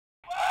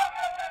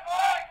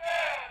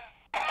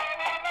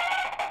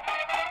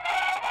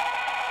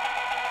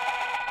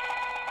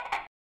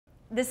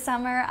This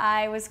summer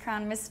I was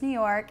crowned Miss New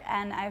York,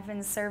 and I've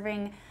been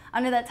serving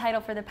under that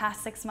title for the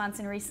past 6 months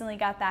and recently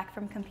got back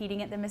from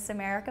competing at the Miss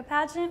America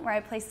Pageant where I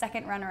placed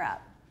second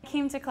runner-up. I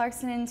came to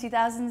Clarkson in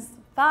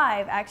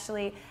 2005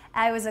 actually.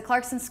 I was a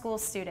Clarkson School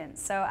student,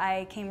 so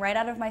I came right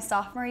out of my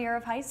sophomore year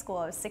of high school.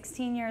 I was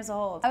 16 years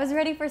old. I was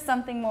ready for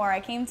something more. I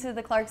came to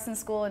the Clarkson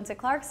School and to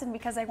Clarkson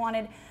because I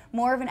wanted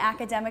more of an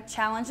academic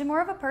challenge and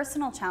more of a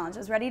personal challenge. I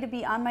was ready to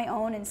be on my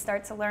own and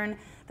start to learn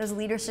those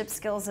leadership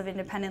skills of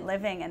independent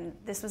living, and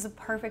this was a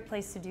perfect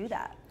place to do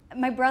that.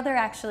 My brother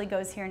actually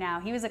goes here now.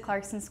 He was a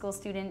Clarkson School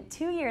student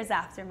 2 years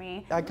after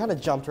me. I kind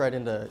of jumped right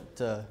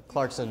into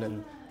Clarkson,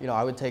 and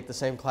I would take the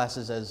same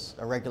classes as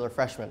a regular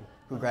freshman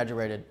who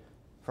graduated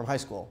from high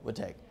school would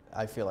take.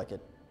 I feel like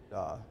it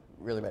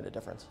really made a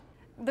difference.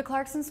 The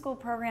Clarkson School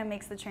program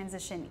makes the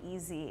transition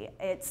easy.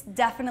 It's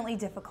definitely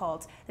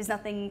difficult. There's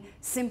nothing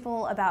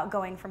simple about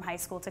going from high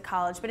school to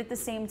college, but at the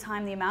same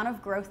time, the amount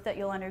of growth that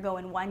you'll undergo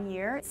in 1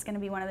 year, it's going to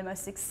be one of the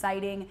most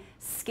exciting,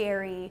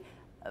 scary,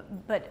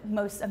 but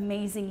most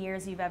amazing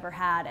years you've ever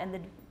had. And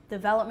the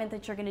development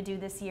that you're going to do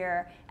this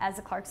year as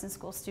a Clarkson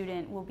School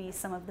student will be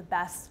some of the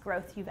best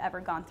growth you've ever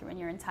gone through in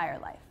your entire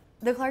life.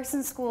 The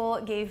Clarkson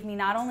School gave me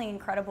not only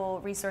incredible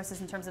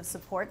resources in terms of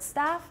support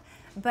staff,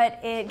 but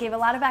it gave a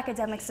lot of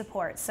academic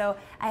support. So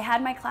I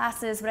had my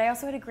classes, but I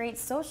also had a great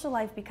social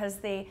life because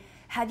they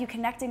had you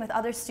connecting with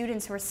other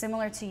students who were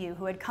similar to you,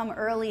 who had come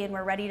early and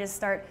were ready to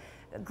start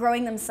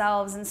growing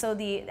themselves. And so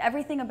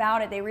everything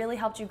about it, they really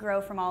helped you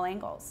grow from all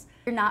angles.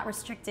 You're not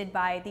restricted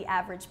by the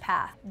average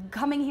path.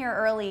 Coming here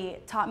early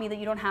taught me that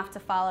you don't have to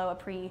follow a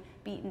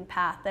pre-beaten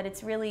path, that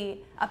it's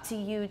really up to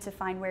you to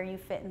find where you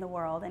fit in the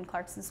world, and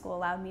Clarkson School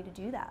allowed me to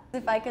do that.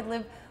 If I could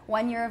live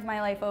 1 year of my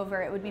life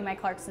over, it would be my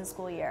Clarkson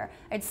School year.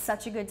 I had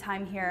such a good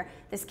time here,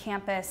 this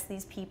campus,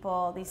 these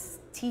people, these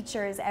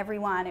teachers,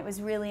 everyone. It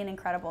was really an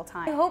incredible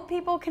time. I hope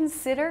people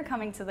consider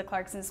coming to the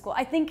Clarkson School.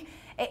 I think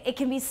it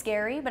can be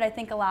scary, but I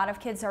think a lot of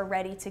kids are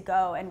ready to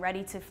go and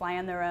ready to fly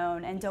on their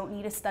own and don't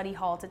need a study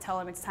hall to tell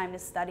them it's time to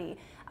study.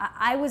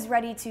 I was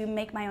ready to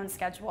make my own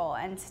schedule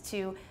and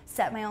to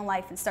set my own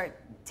life and start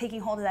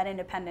taking hold of that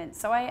independence.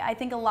 So I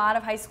think a lot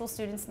of high school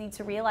students need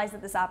to realize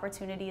that this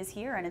opportunity is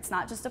here, and it's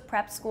not just a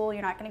prep school.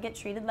 You're not going to get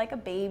treated like a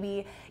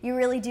baby. You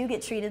really do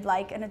get treated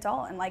like an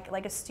adult and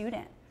like a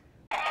student.